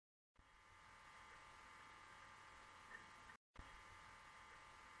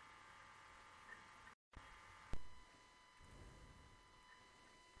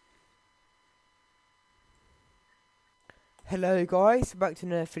Hello guys, back to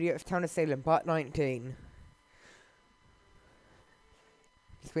another video of Town of Salem, part 19.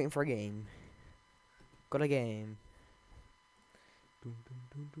 Just waiting for a game. Got a game.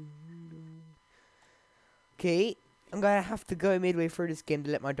 Okay, I'm gonna have to go midway through this game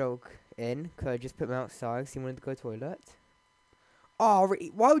to let my dog in, because I just put him outside because he wanted to go to the toilet. Oh,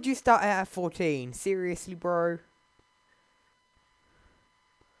 why would you start out at 14? Seriously, bro?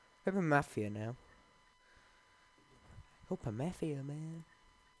 I'm a mafia now. Hope a mafia, man.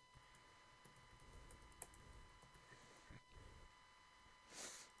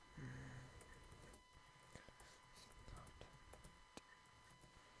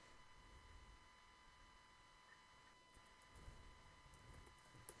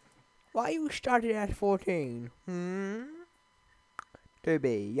 Why you started at 14?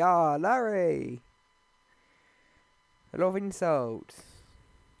 Toby, yeah, Larry. A lot of insults.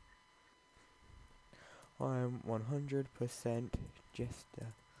 I'm 100%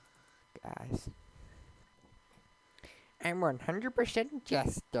 Jester, guys. I'm 100%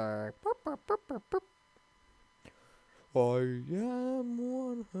 Jester. Boop, boop, boop, boop, boop. I am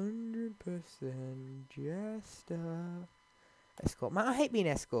 100% Jester. Escort. Man, I hate being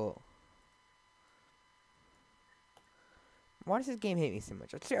escort. Why does this game hate me so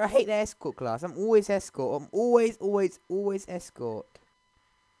much? I hate the escort class. I'm always escort. I'm always escort.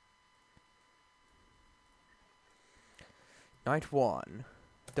 Night 1.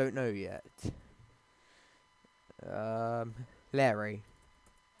 Don't know yet. Larry.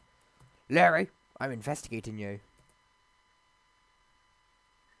 Larry, I'm investigating you.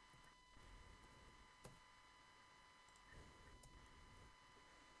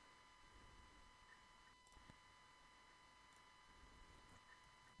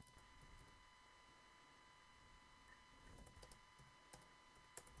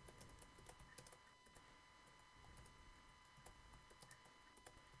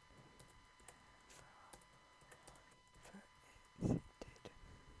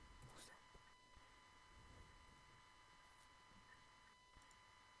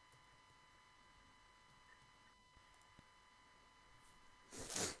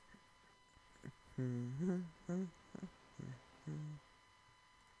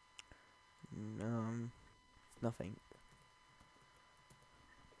 Nothing.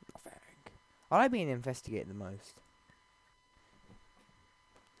 I like being investigated the most.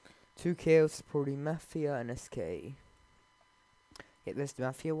 2 kills, probably Mafia and SK. Get this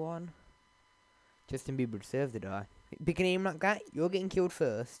Mafia one. Justin Bieber deserves to die. Pick a name like that, you're getting killed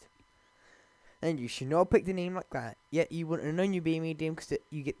first. And you should not pick the name like that. Yet you wouldn't have known you'd be medium because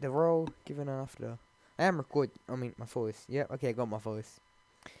you get the role given after. I am recording. I mean, my voice. Yep, okay, I got my voice.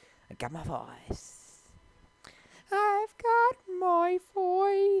 I got my voice. I've got my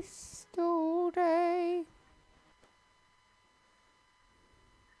voice today.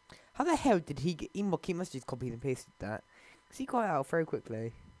 How the hell did he get? He must have just copied and pasted that. Because he got out very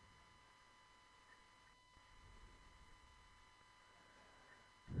quickly.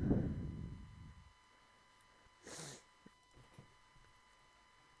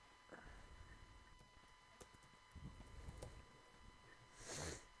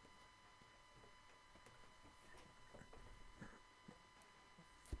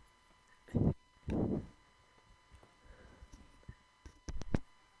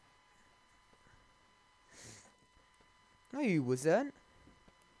 No, he wasn't.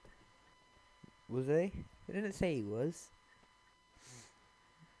 Was he? It didn't say he was.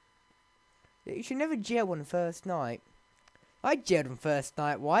 You should never jail on the first night. I jailed on first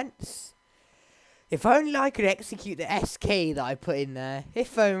night once. If only I could execute the SK that I put in there.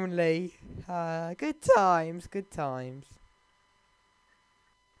 If only. Good times, good times.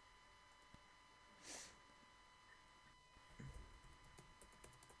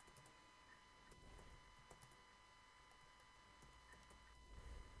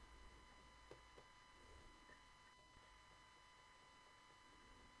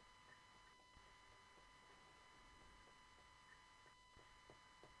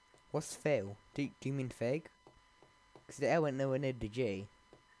 What's fail? Do you mean fake? Because the L went nowhere near the G.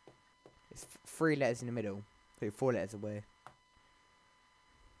 It's 3 letters in the middle. So 4 letters away.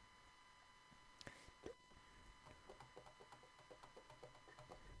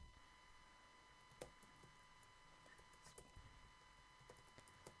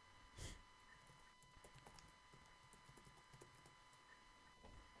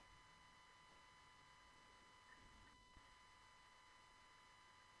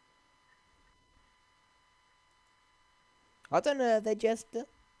 I don't know if they're just...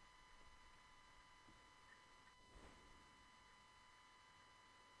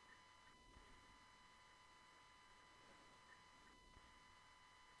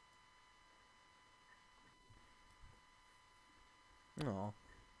 Oh.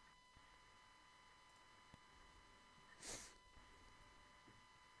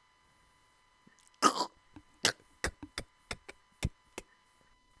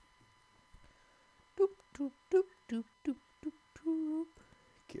 Doop doop doop doop doop doop doop.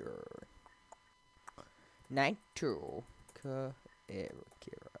 Kira. Nitro. Kira.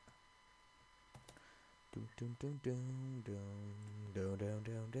 Kira. Dum dum dum dum dum dum dum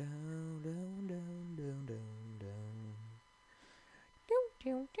dum dum dum dum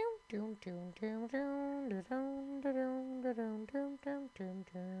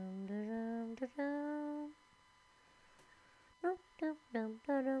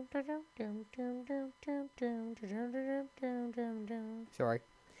dum dum dum. Sorry.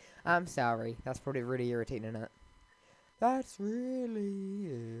 I'm sorry. That's probably really irritating, isn't it? That's really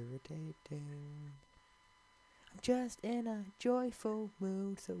irritating. I'm just in a joyful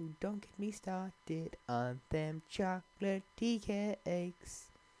mood, so don't get me started on them chocolatey cakes.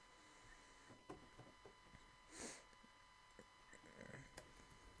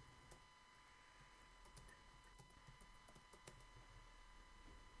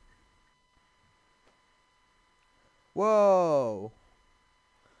 Whoa!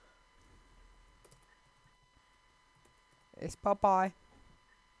 It's Popeye.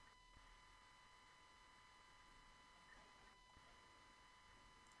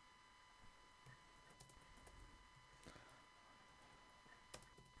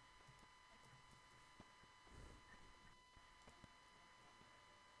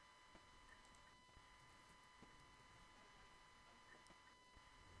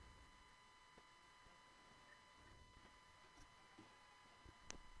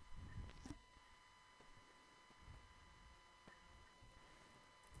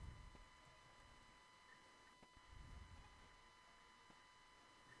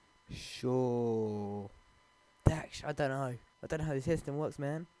 Sure. Actually, I don't know. I don't know how the system works,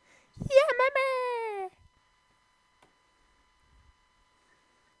 man. Yeah, mama.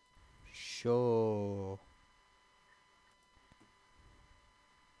 Sure.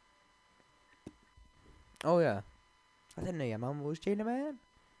 Oh yeah. I didn't know your mum was Gina, man.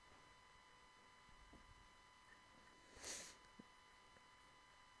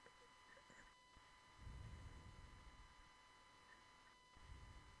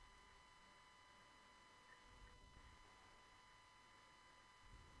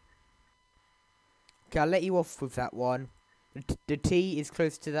 Okay, I'll let you off with that one. The T is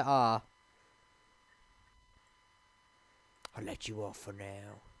close to the R. I'll let you off for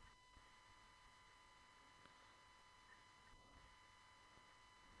now.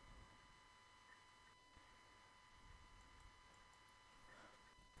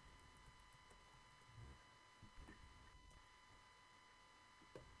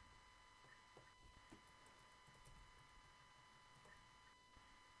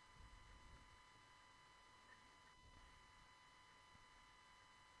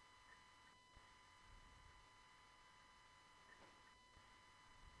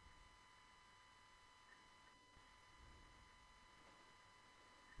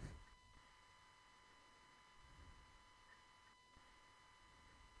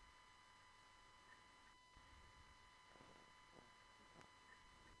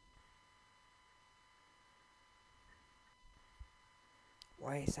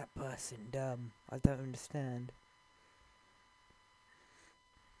 Why is that person dumb? I don't understand.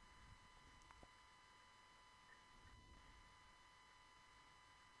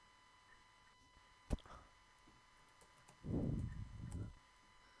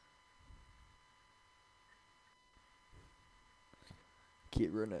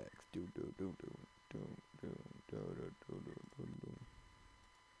 Kira next. Do do do do do do do do do do do.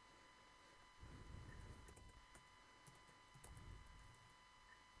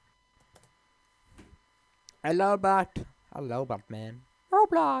 Hello, Bat. Hello, Batman.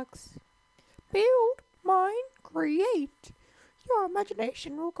 Roblox. Build, mine, create. Your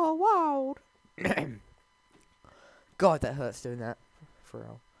imagination will go wild. God, that hurts doing that. For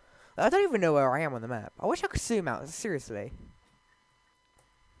real. I don't even know where I am on the map. I wish I could zoom out. Seriously.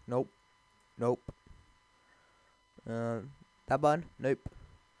 Nope. Nope. That button? Nope.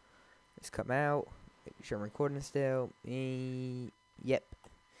 Let's come out. Make sure I'm recording still. Yep.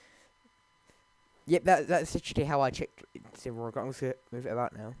 Yep, that's literally how I checked. See, we're going to move it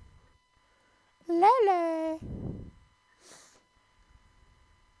about now. Lele.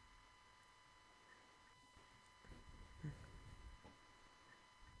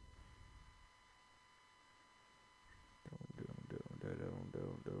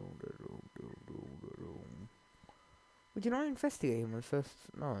 Would you not investigate him on the first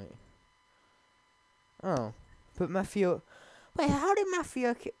night? Oh, but Matthew, Wait, how did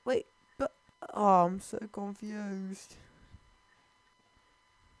Mafia wait, but... Oh, I'm so confused.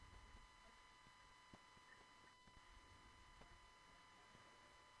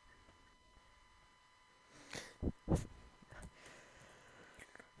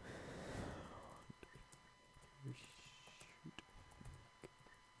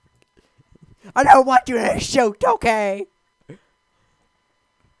 I don't want you to shoot, okay?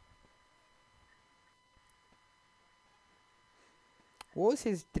 What was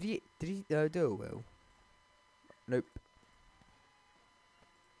his do? Well, nope.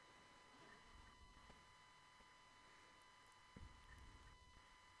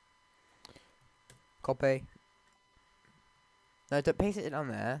 Copy. No, don't paste it on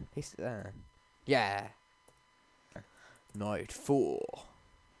there. Paste it there. Yeah. Night 4.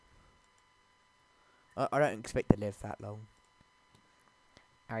 I don't expect to live that long.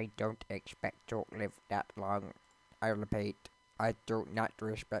 I don't expect to live that long. I repeat, I do not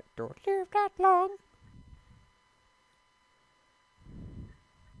expect to live that long.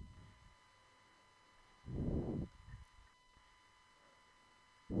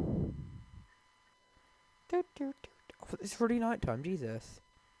 Oh, it's already night time, Jesus.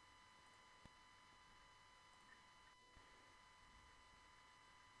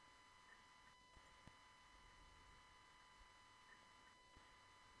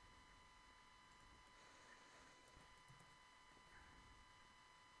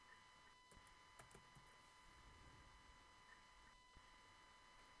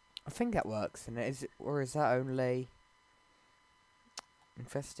 I think that works, and or is that only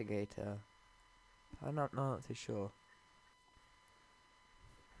investigator? I'm not too sure.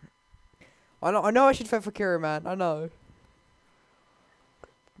 I know I should vote for Kira, man. I know.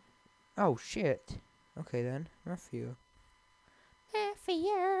 Oh shit. Okay then, Matthew.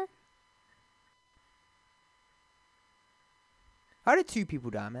 Matthew. How did 2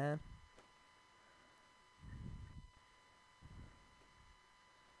 people die, man?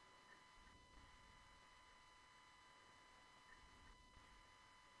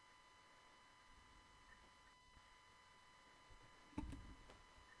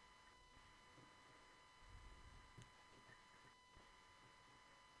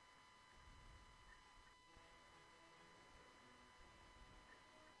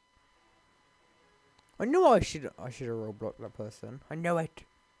 I know I should have roadblocked that person. I know it.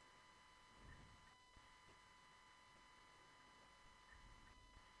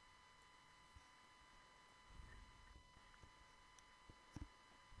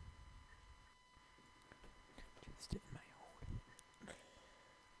 Just in my own.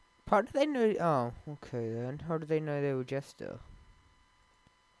 How did they know? Oh, okay then. How did they know they were Jester?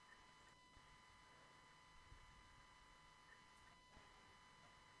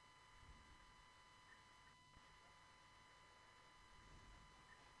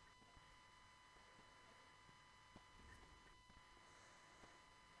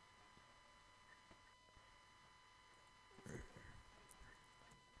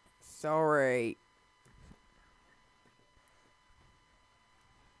 Sorry.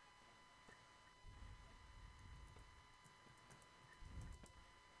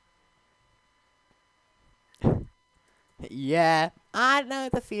 Yeah, I know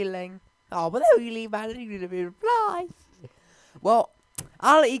the feeling. Oh, but then we leave, man. I need a bit of replies. Well,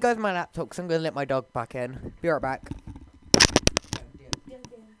 I'll let you guys my laptop because I'm going to let my dog back in. Be right back.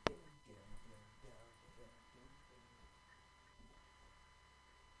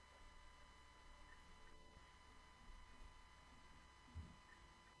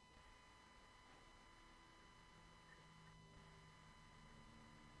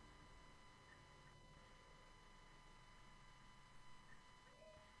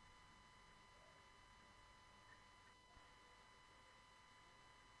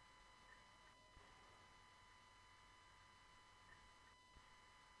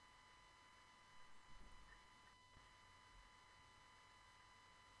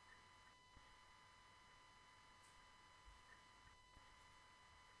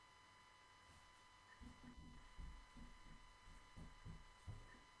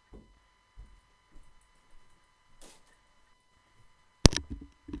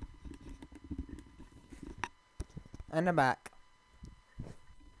 And I'm back.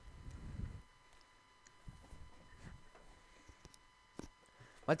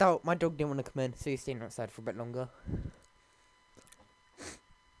 My dog didn't want to come in, so he's staying outside for a bit longer.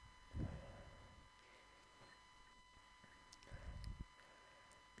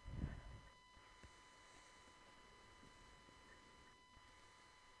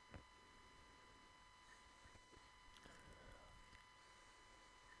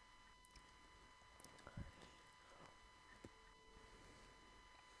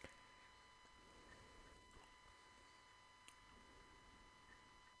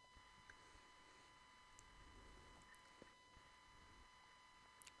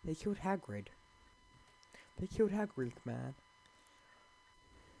 They killed Hagrid. They killed Hagrid, man.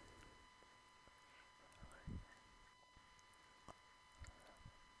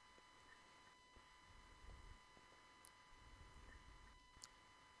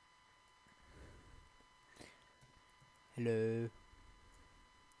 Hello.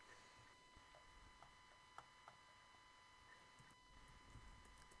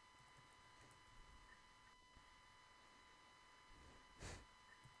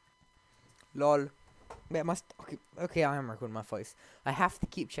 Lol. Wait, I must. Okay, I am recording my voice. I have to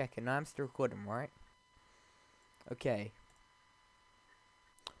keep checking. I'm still recording, right? Okay.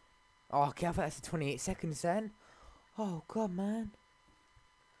 Oh, okay, I thought that's 28 seconds then. Oh, God, man.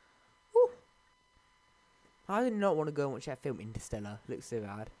 Woo. I did not want to go and watch that film, Interstellar. It looks so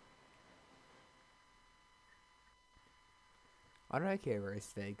bad. I don't like Heroes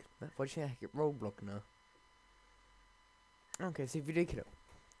Fig. What you get Roadblock now? Okay, so if you do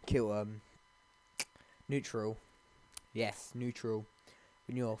kill neutral. Yes, neutral.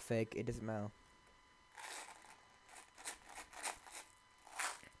 When you're Fig, it doesn't matter.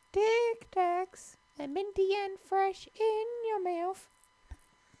 Tic Tacs, and minty and fresh in your mouth.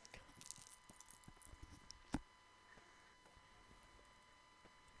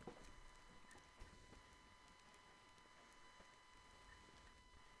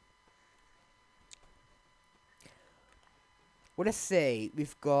 Well, let's see.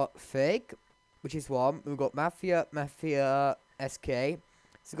 We've got Fig, which is one. We've got Mafia, SK.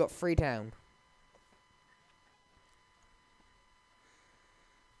 So we've got Freetown.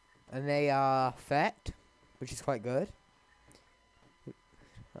 And they are Fett, which is quite good.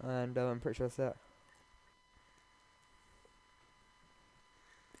 And I'm pretty sure that's that.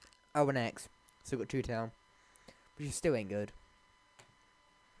 Oh, and X. So we've got Two Town, which still ain't good.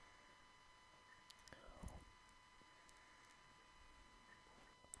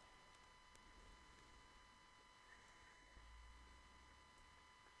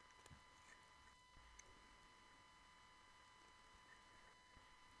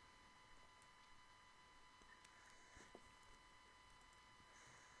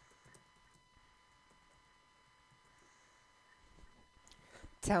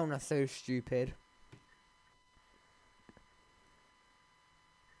 Town are so stupid.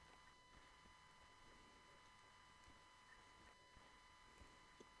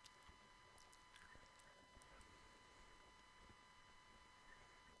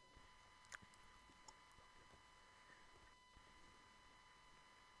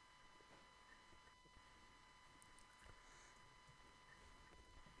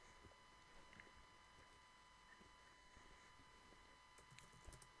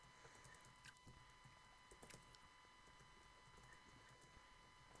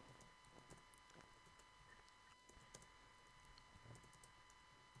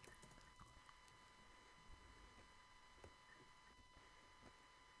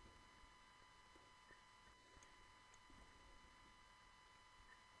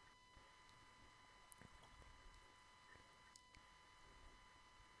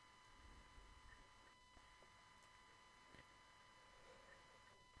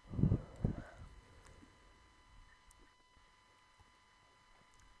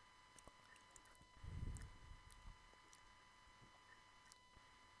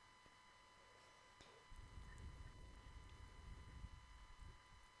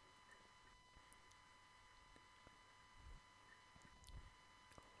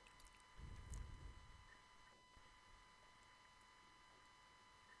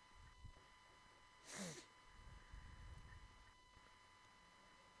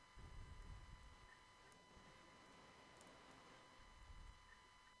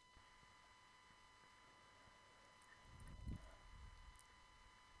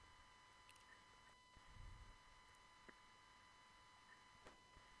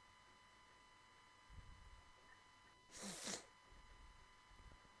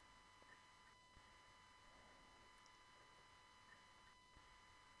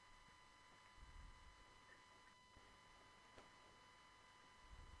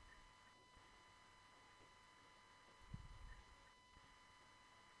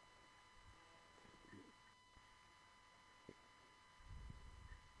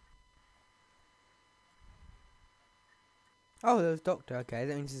 Oh, there was Doctor. Okay,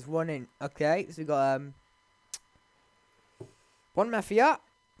 that means there's one in. Okay, so we got one Mafia,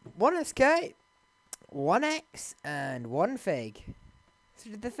 one SK, one X, and one Fig.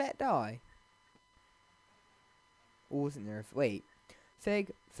 So did the Fett die? Or wasn't there a wait? Fig,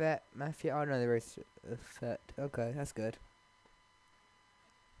 Fett, Mafia. Oh no, there is a Fett. Okay, that's good.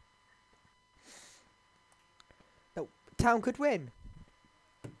 No, Town could win.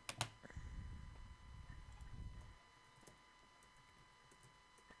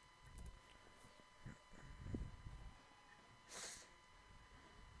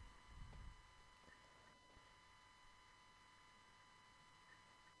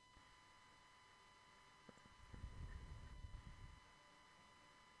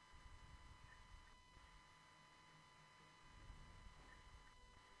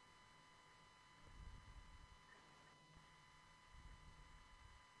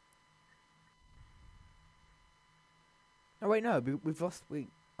 Oh wait, no, we've lost.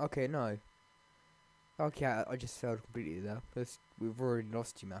 Okay, no. Okay, I just failed completely there. We've already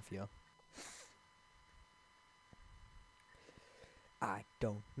lost you, Mafia. I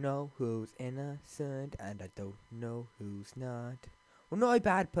don't know who's innocent, and I don't know who's not. Well, not a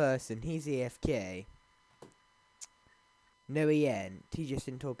bad person. He's AFK. No, he ain't. He's just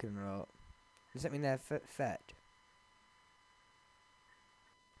been talking a lot. Does that mean they're fat?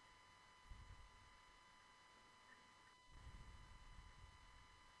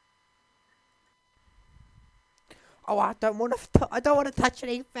 Oh, I don't want to. I don't want to touch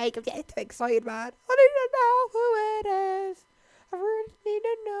anything fake. I'm getting too excited, man. I need to know who it is. I really need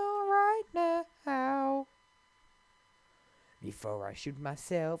to know right now. Before I shoot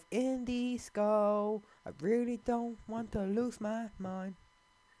myself in the skull, I really don't want to lose my mind.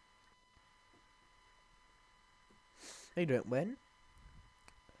 They don't win.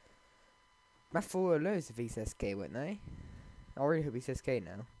 My 4 lose if he says K, won't they? I really hope he says K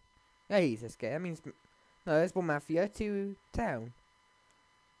now. Yeah, he says K. That means. No, that's one Mafia to town.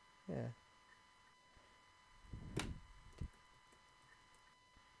 Yeah.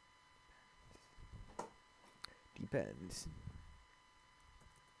 Depends.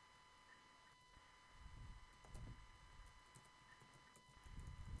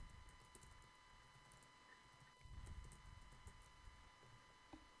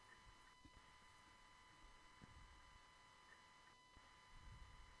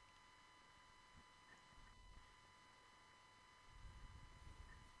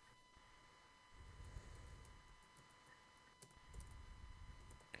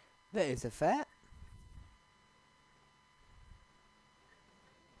 There is a fat.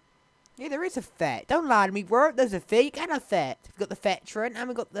 Yeah, there is a fat. Don't lie to me, bro. There's a fat. You got a fat. We've got the veteran and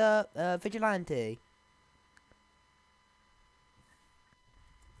we've got the vigilante.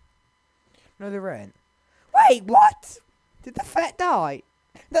 No, there ain't. Wait, what? Did the fat die?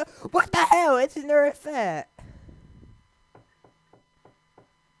 No, what the hell? Isn't there a fat?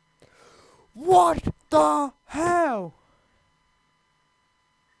 What the hell?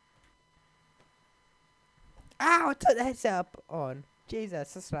 Ow, I took the headset on.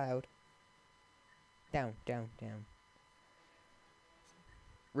 Jesus, that's loud. Down, down, down.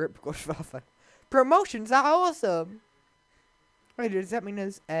 Rip Godfather. Promotions are awesome. Wait, does that mean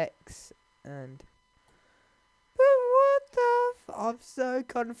there's X and... But what the I'm so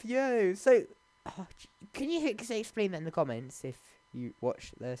confused. So, can you explain that in the comments if you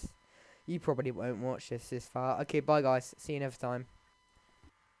watch this? You probably won't watch this far. Okay, bye guys. See you next time.